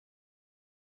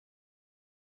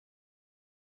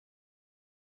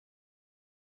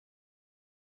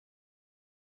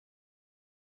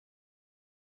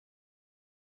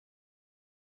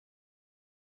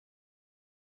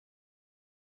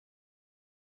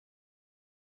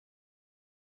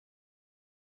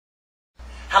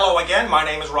Hello again, my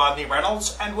name is Rodney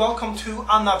Reynolds and welcome to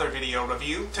another video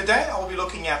review. Today I will be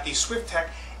looking at the Swiftech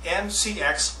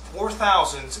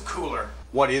MCX4000 cooler.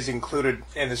 What is included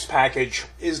in this package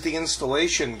is the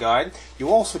installation guide. You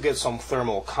also get some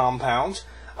thermal compounds,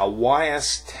 a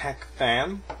Swiftech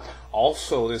fan,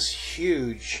 also this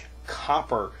huge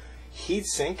copper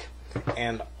heatsink,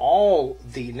 and all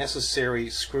the necessary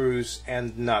screws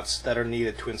and nuts that are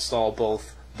needed to install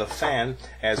both the fan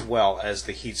as well as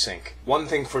the heatsink. One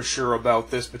thing for sure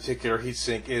about this particular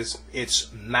heatsink is it's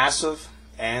massive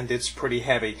and it's pretty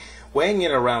heavy, weighing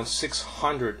in around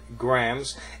 600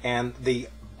 grams, and the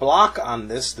block on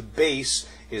this, the base,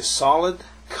 is solid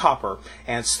copper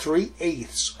and it's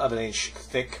 3/8 of an inch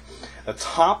thick. The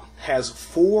top has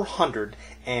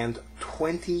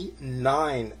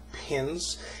 429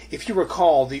 pins. If you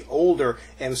recall, the older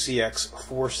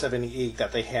MCX478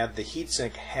 that they had, the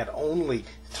heatsink had only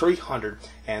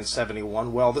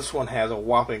 371. Well, this one has a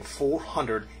whopping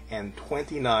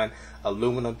 429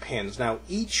 aluminum pins. Now,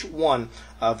 each one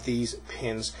of these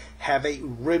pins have a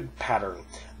rib pattern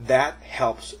that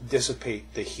helps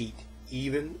dissipate the heat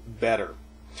even better.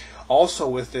 Also,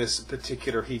 with this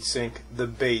particular heatsink, the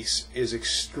base is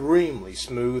extremely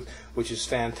smooth, which is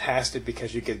fantastic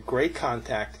because you get great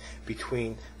contact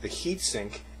between the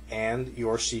heatsink and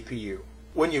your CPU.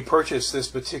 When you purchase this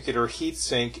particular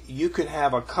heatsink, you can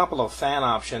have a couple of fan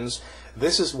options.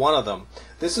 This is one of them.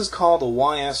 This is called the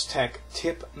Swiftech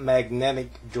Tip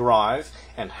Magnetic Drive,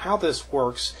 and how this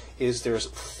works is there's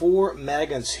 4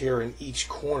 magnets here in each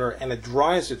corner, and it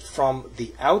drives it from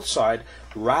the outside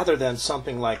rather than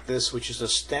something like this, which is a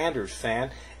standard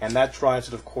fan, and that drives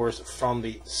it, of course, from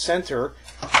the center.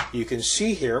 You can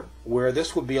see here where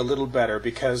this would be a little better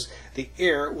because the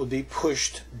air would be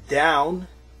pushed down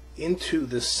into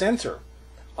the center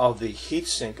of the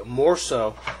heatsink more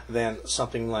so than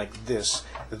something like this,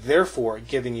 therefore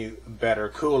giving you better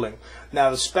cooling. Now,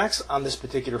 the specs on this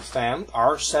particular fan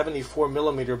are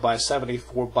 74mm by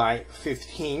 74 by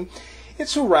 15.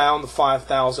 It's around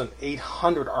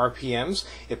 5,800 RPMs.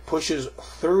 It pushes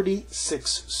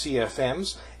 36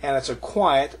 CFMs, and it's a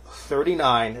quiet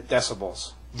 39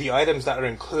 decibels. The items that are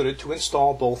included to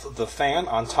install both the fan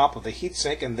on top of the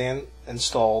heatsink and then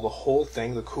install the whole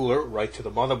thing, the cooler, right to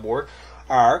the motherboard,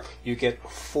 are you get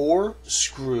 4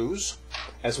 screws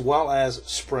as well as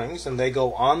springs, and they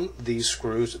go on these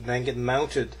screws and then get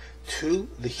mounted to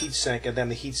the heatsink, and then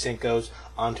the heatsink goes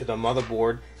onto the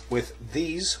motherboard with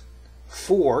these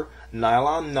 4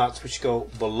 nylon nuts which go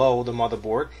below the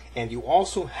motherboard, and you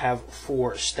also have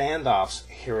 4 standoffs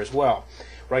here as well.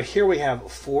 Right here we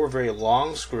have 4 very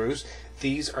long screws.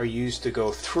 These are used to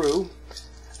go through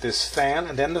this fan,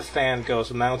 and then the fan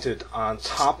goes mounted on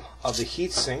top of the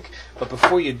heatsink. But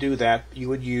before you do that, you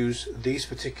would use these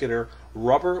particular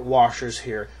rubber washers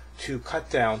here to cut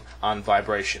down on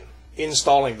vibration.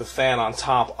 Installing the fan on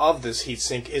top of this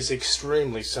heatsink is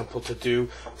extremely simple to do.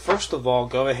 First of all,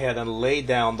 go ahead and lay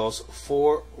down those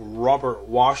 4 rubber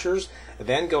washers.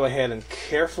 Then go ahead and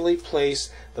carefully place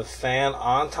the fan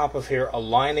on top of here,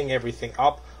 aligning everything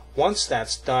up. Once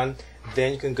that's done,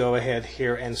 then you can go ahead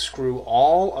here and screw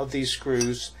all of these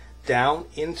screws down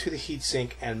into the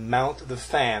heatsink and mount the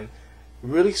fan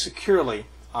really securely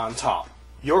on top.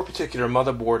 Your particular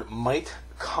motherboard might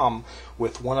come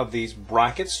with one of these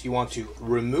brackets. You want to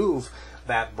remove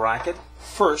that bracket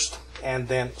first and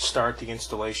then start the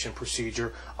installation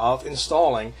procedure of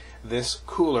installing this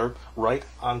cooler right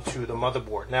onto the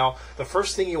motherboard. Now, the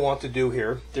first thing you want to do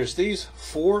here, there's these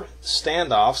 4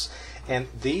 standoffs, and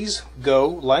these go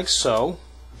like so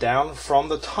down from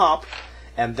the top,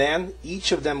 and then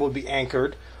each of them will be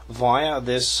anchored via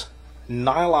this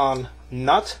nylon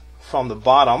nut from the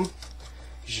bottom,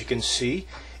 as you can see,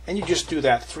 and you just do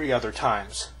that 3 other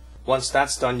times. Once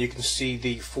that's done, you can see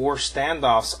the 4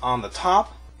 standoffs on the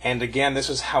top, and again, this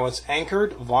is how it's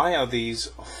anchored via these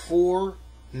 4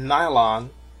 nylon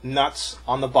nuts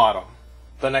on the bottom.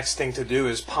 The next thing to do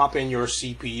is pop in your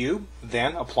CPU,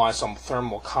 then apply some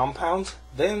thermal compounds,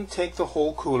 then take the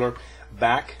whole cooler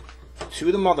back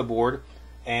to the motherboard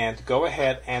and go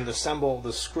ahead and assemble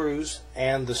the screws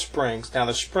and the springs. Now,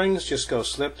 the springs just go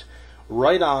slipped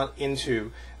right on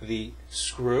into the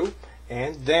screw,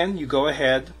 and then you go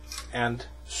ahead and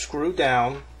screw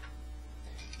down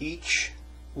each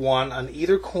one on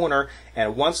either corner,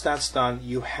 and once that's done,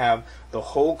 you have the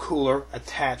whole cooler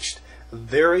attached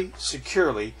very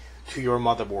securely to your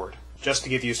motherboard. Just to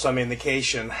give you some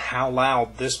indication how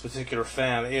loud this particular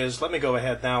fan is, let me go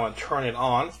ahead now and turn it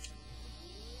on.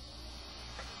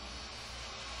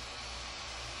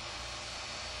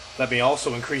 Let me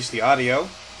also increase the audio.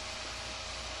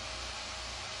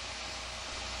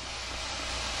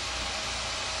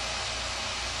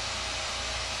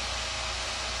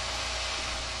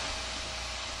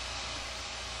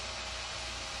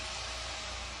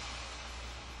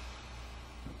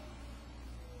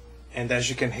 and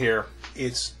as you can hear,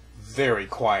 it's very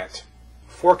quiet.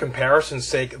 For comparison's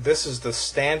sake, this is the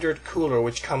standard cooler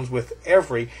which comes with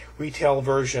every retail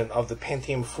version of the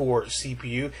Pentium 4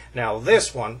 CPU. Now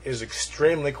this one is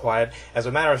extremely quiet. As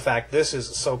a matter of fact, this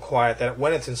is so quiet that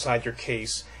when it's inside your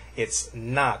case, it's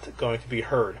not going to be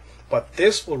heard. But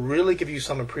this will really give you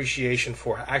some appreciation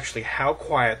for actually how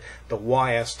quiet the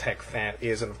YS-Tech fan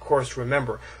is. And of course,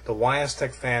 remember, the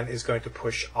YS-Tech fan is going to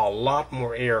push a lot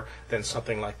more air than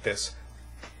something like this.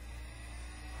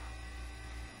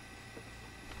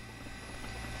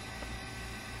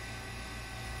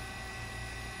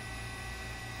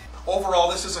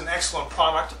 Overall, this is an excellent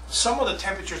product. Some of the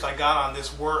temperatures I got on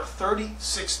this were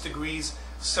 36 degrees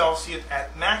Celsius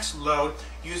at max load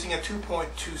using a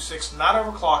 2.26, not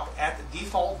overclock at the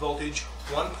default voltage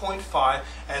 1.5,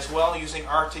 as well using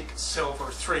Arctic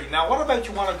Silver 3. Now what about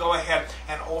you want to go ahead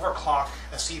and overclock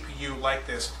a CPU like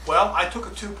this? Well, I took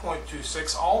a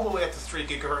 2.26 all the way up to 3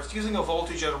 gigahertz using a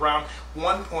voltage at around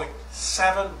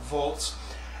 1.7 volts.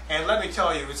 And let me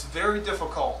tell you, it's very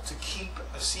difficult to keep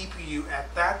a CPU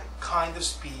at that kind of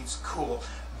speeds cool.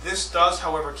 This does,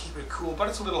 however, keep it cool, but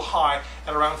it's a little high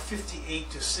at around 58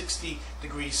 to 60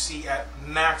 degrees C at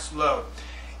max load.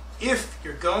 If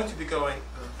you're going to be going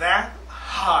that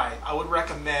high, I would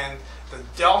recommend the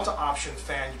Delta option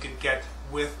fan you can get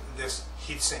with this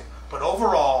heatsink. But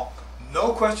overall,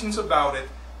 no questions about it,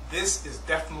 this is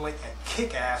definitely a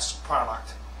kick-ass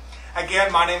product.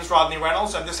 Again, my name is Rodney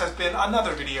Reynolds, and this has been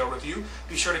another video review.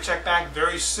 Be sure to check back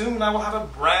very soon. I will have a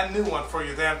brand new one for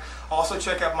you then. Also,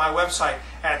 check out my website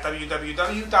at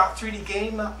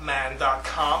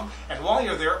www.3dgameman.com. And while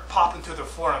you're there, pop into the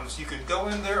forums. You can go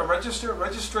in there and register.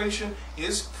 Registration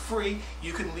is free.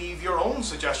 You can leave your own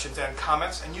suggestions and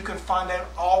comments, and you can find out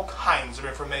all kinds of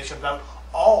information about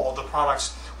all the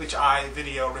products which I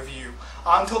video review.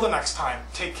 Until the next time,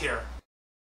 take care.